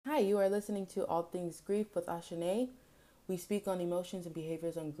you are listening to All Things Grief with Ashanae. We speak on emotions and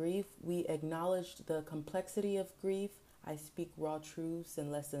behaviors on grief. We acknowledge the complexity of grief. I speak raw truths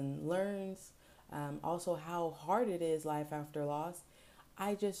and lesson learns. Also how hard it is life after loss.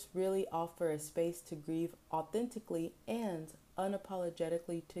 I just really offer a space to grieve authentically and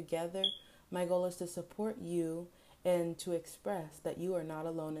unapologetically together. My goal is to support you and to express that you are not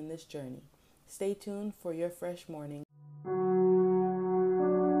alone in this journey. Stay tuned for your fresh morning.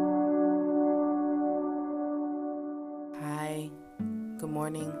 Hi, good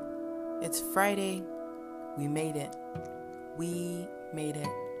morning. It's Friday. We made it. We made it.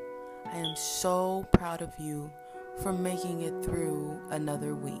 I am so proud of you for making it through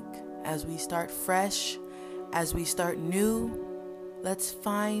another week. As we start fresh, as we start new, let's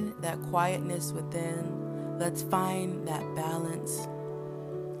find that quietness within. Let's find that balance.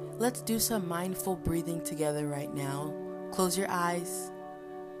 Let's do some mindful breathing together right now. Close your eyes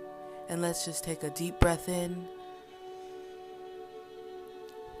and let's just take a deep breath in.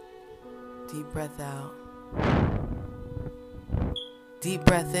 Deep breath out. Deep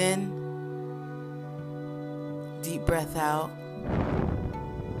breath in. Deep breath out.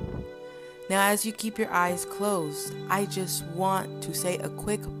 Now, as you keep your eyes closed, I just want to say a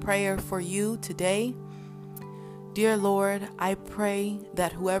quick prayer for you today. Dear Lord, I pray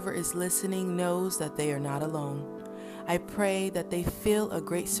that whoever is listening knows that they are not alone. I pray that they feel a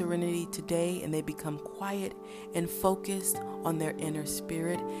great serenity today and they become quiet and focused on their inner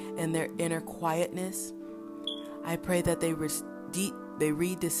spirit and their inner quietness. I pray that they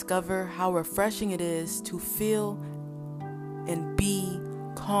rediscover how refreshing it is to feel and be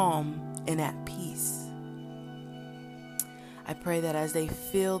calm and at peace. I pray that as they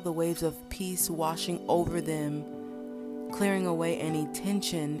feel the waves of peace washing over them, clearing away any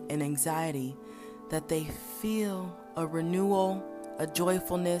tension and anxiety, that they feel a renewal, a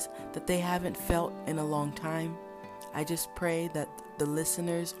joyfulness that they haven't felt in a long time. I just pray that the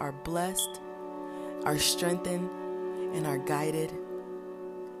listeners are blessed, are strengthened, and are guided.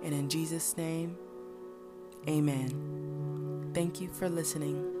 And in Jesus' name, amen. Thank you for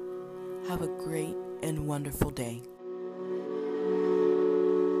listening. Have a great and wonderful day.